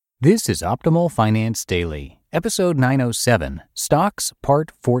This is Optimal Finance Daily, Episode 907, Stocks, Part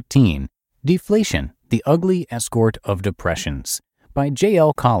 14, Deflation, the Ugly Escort of Depressions, by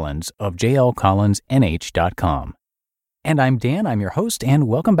J.L. Collins of jlcollinsnh.com. And I'm Dan, I'm your host, and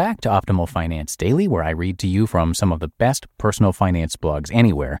welcome back to Optimal Finance Daily, where I read to you from some of the best personal finance blogs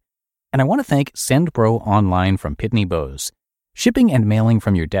anywhere. And I want to thank SendPro Online from Pitney Bowes. Shipping and mailing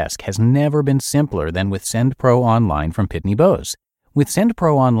from your desk has never been simpler than with SendPro Online from Pitney Bowes. With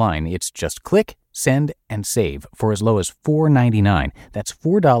SendPro Online, it's just click, send, and save for as low as $4.99. That's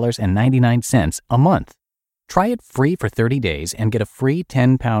 $4.99 a month. Try it free for 30 days and get a free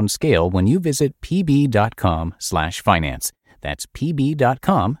 10-pound scale when you visit pb.com/finance. That's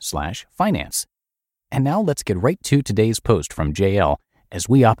pb.com/finance. And now let's get right to today's post from JL as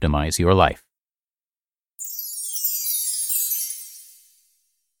we optimize your life.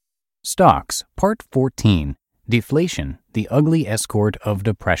 Stocks, Part 14, Deflation, the Ugly Escort of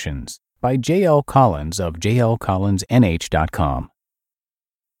Depressions, by J.L. Collins of jlcollinsnh.com.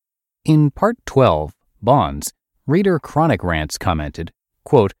 In Part 12, Bonds, reader Chronic Rants commented,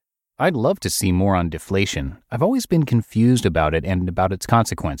 quote, "I'd love to see more on deflation. I've always been confused about it and about its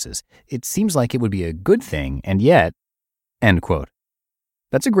consequences. It seems like it would be a good thing, and yet," end quote.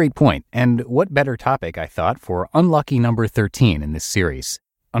 That's a great point, and what better topic, I thought, for unlucky number 13 in this series.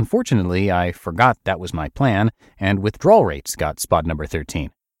 Unfortunately, I forgot that was my plan, and withdrawal rates got spot number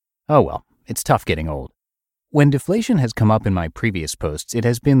 13. Oh well, it's tough getting old. When deflation has come up in my previous posts, it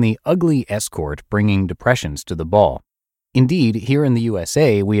has been the ugly escort bringing depressions to the ball. Indeed, here in the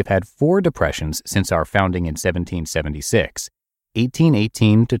USA, we have had 4 depressions since our founding in 1776,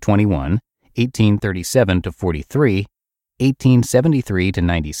 1818 to 21, 1837 to 43, 1873 to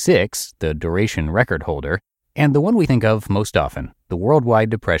 96, the duration record holder, and the one we think of most often, the Worldwide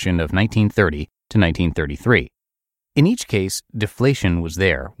Depression of 1930 to 1933. In each case, deflation was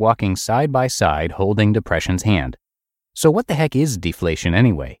there, walking side by side, holding depression's hand. So what the heck is deflation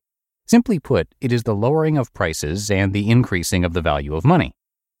anyway? Simply put, it is the lowering of prices and the increasing of the value of money.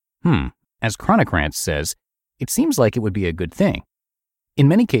 As Chronic Rants says, it seems like it would be a good thing. In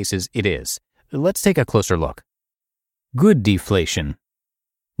many cases, it is. Let's take a closer look. Good deflation.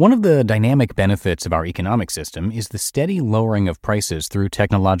 One of the dynamic benefits of our economic system is the steady lowering of prices through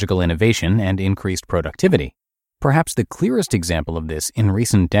technological innovation and increased productivity. Perhaps the clearest example of this in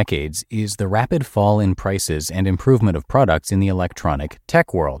recent decades is the rapid fall in prices and improvement of products in the electronic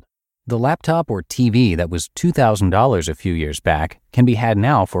tech world. The laptop or TV that was $2,000 a few years back can be had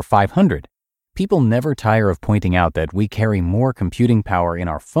now for $500. People never tire of pointing out that we carry more computing power in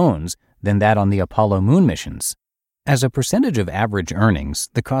our phones than that on the Apollo moon missions. As a percentage of average earnings,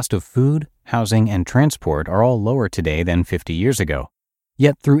 the cost of food, housing, and transport are all lower today than 50 years ago.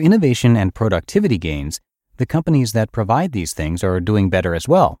 Yet through innovation and productivity gains, the companies that provide these things are doing better as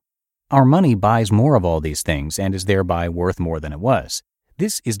well. Our money buys more of all these things and is thereby worth more than it was.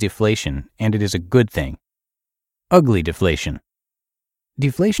 This is deflation, and it is a good thing. Ugly deflation.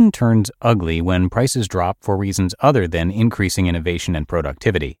 Deflation turns ugly when prices drop for reasons other than increasing innovation and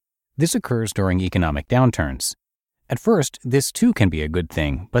productivity. This occurs during economic downturns. At first, this too can be a good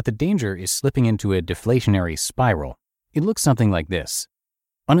thing, but the danger is slipping into a deflationary spiral. It looks something like this.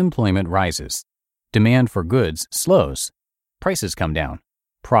 Unemployment rises. Demand for goods slows. Prices come down.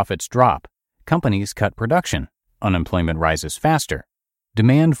 Profits drop. Companies cut production. Unemployment rises faster.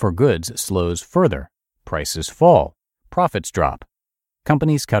 Demand for goods slows further. Prices fall. Profits drop.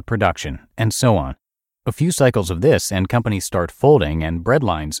 Companies cut production, and so on. A few cycles of this and companies start folding and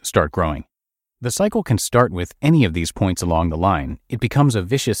breadlines start growing. The cycle can start with any of these points along the line. It becomes a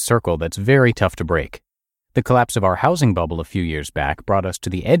vicious circle that's very tough to break. The collapse of our housing bubble a few years back brought us to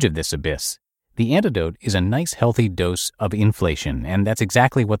the edge of this abyss. The antidote is a nice healthy dose of inflation, and that's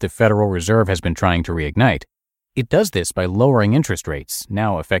exactly what the Federal Reserve has been trying to reignite. It does this by lowering interest rates,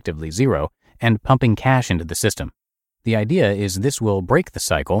 now effectively zero, and pumping cash into the system. The idea is this will break the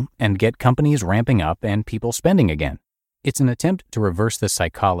cycle and get companies ramping up and people spending again. It's an attempt to reverse the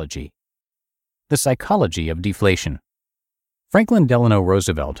psychology. The psychology of deflation. Franklin Delano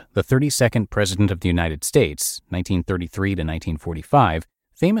Roosevelt, the 32nd President of the United States, 1933 to 1945,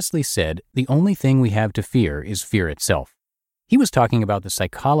 famously said, "The only thing we have to fear is fear itself." He was talking about the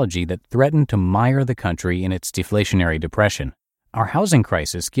psychology that threatened to mire the country in its deflationary depression. Our housing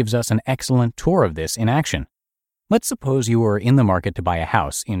crisis gives us an excellent tour of this in action. Let's suppose you were in the market to buy a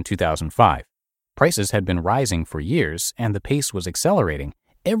house in 2005. Prices had been rising for years, and the pace was accelerating.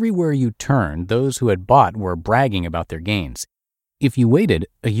 Everywhere you turned, those who had bought were bragging about their gains. If you waited,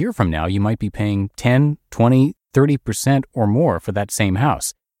 a year from now you might be paying 10, 20, 30% or more for that same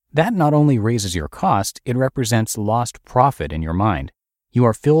house. That not only raises your cost, it represents lost profit in your mind. You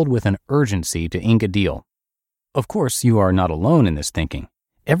are filled with an urgency to ink a deal. Of course, you are not alone in this thinking.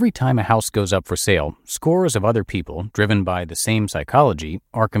 Every time a house goes up for sale, scores of other people, driven by the same psychology,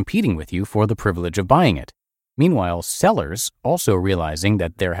 are competing with you for the privilege of buying it. Meanwhile, sellers, also realizing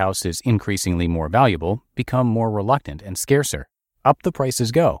that their house is increasingly more valuable, become more reluctant and scarcer. Up the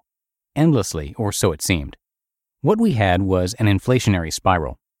prices go. Endlessly, or so it seemed. What we had was an inflationary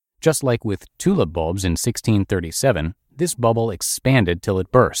spiral. Just like with tulip bulbs in 1637, this bubble expanded till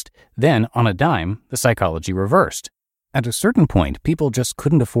it burst. Then, on a dime, the psychology reversed. At a certain point, people just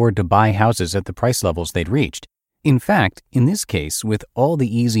couldn't afford to buy houses at the price levels they'd reached. In fact, in this case, with all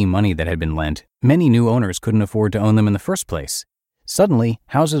the easy money that had been lent, many new owners couldn't afford to own them in the first place. Suddenly,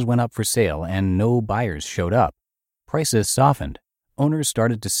 houses went up for sale and no buyers showed up. Prices softened. Owners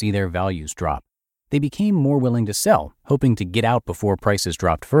started to see their values drop. They became more willing to sell, hoping to get out before prices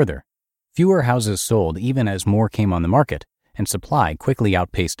dropped further. Fewer houses sold even as more came on the market, and supply quickly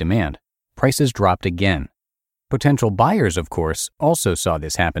outpaced demand. Prices dropped again. Potential buyers, of course, also saw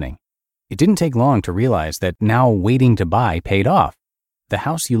this happening. It didn't take long to realize that now waiting to buy paid off. The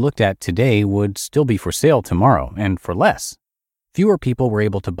house you looked at today would still be for sale tomorrow, and for less. Fewer people were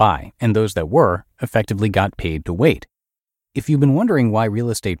able to buy, and those that were effectively got paid to wait. If you've been wondering why real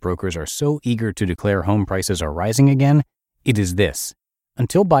estate brokers are so eager to declare home prices are rising again, it is this.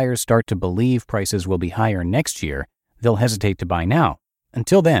 Until buyers start to believe prices will be higher next year, they'll hesitate to buy now.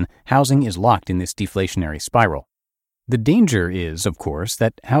 Until then, housing is locked in this deflationary spiral. The danger is, of course,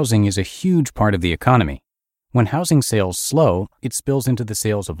 that housing is a huge part of the economy. When housing sales slow, it spills into the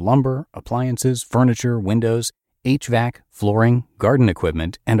sales of lumber, appliances, furniture, windows, HVAC, flooring, garden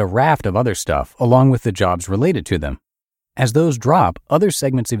equipment, and a raft of other stuff, along with the jobs related to them. As those drop, other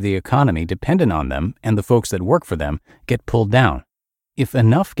segments of the economy dependent on them, and the folks that work for them, get pulled down. If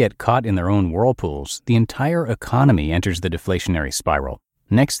enough get caught in their own whirlpools, the entire economy enters the deflationary spiral.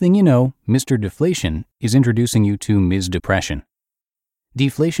 Next thing you know, Mr. Deflation is introducing you to Ms. Depression.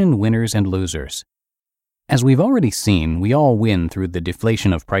 Deflation winners and losers. As we've already seen, we all win through the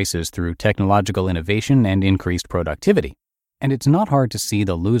deflation of prices through technological innovation and increased productivity. And it's not hard to see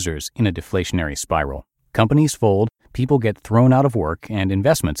the losers in a deflationary spiral. Companies fold, people get thrown out of work, and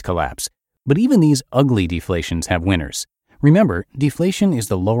investments collapse. But even these ugly deflations have winners. Remember, deflation is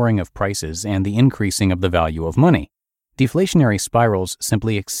the lowering of prices and the increasing of the value of money. Deflationary spirals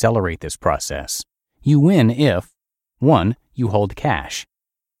simply accelerate this process. You win if 1. You hold cash.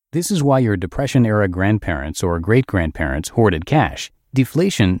 This is why your Depression-era grandparents or great-grandparents hoarded cash.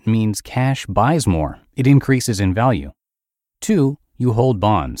 Deflation means cash buys more. It increases in value. 2. You hold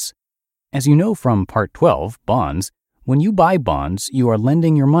bonds. As you know from Part 12, bonds, when you buy bonds, you are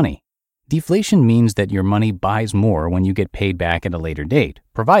lending your money. Deflation means that your money buys more when you get paid back at a later date,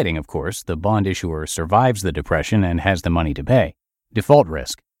 providing, of course, the bond issuer survives the depression and has the money to pay. Default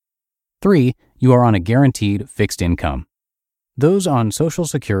risk. 3. You are on a guaranteed fixed income. Those on Social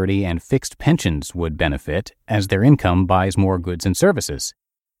Security and fixed pensions would benefit, as their income buys more goods and services.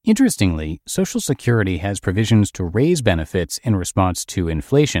 Interestingly, Social Security has provisions to raise benefits in response to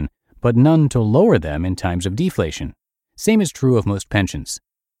inflation, but none to lower them in times of deflation. Same is true of most pensions.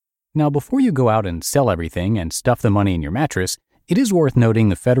 Now, before you go out and sell everything and stuff the money in your mattress, it is worth noting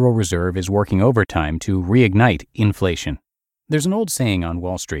the Federal Reserve is working overtime to reignite inflation. There's an old saying on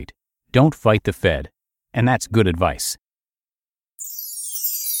Wall Street, "Don't fight the Fed," and that's good advice.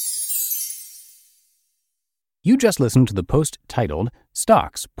 You just listened to the post titled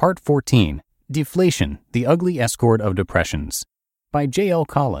Stocks, Part 14, Deflation, the Ugly Escort of Depressions, by J.L.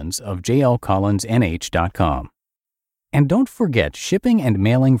 Collins of jlcollinsnh.com. And don't forget, shipping and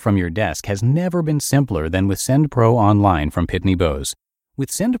mailing from your desk has never been simpler than with SendPro Online from Pitney Bowes. With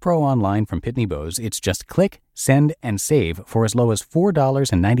SendPro Online from Pitney Bowes, it's just click, send, and save for as low as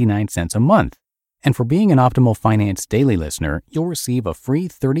 $4.99 a month. And for being an Optimal Finance Daily listener, you'll receive a free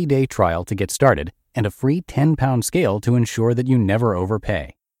 30-day trial to get started and a free 10-pound scale to ensure that you never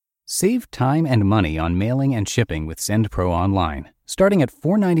overpay. Save time and money on mailing and shipping with SendPro Online. Starting at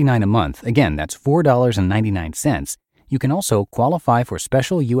 $4.99 a month, again, that's $4.99, you can also qualify for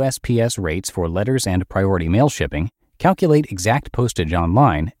special USPS rates for letters and priority mail shipping, calculate exact postage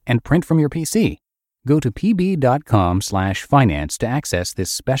online, and print from your PC. Go to pb.com/finance to access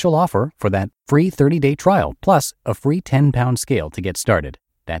this special offer for that free 30-day trial, plus a free 10-pound scale to get started.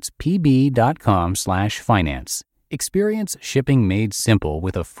 That's pb.com/finance. Experience shipping made simple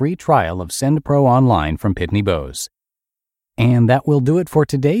with a free trial of SendPro Online from Pitney Bowes. And that will do it for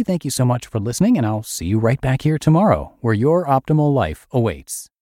today. Thank you so much for listening, and I'll see you right back here tomorrow, where your optimal life awaits.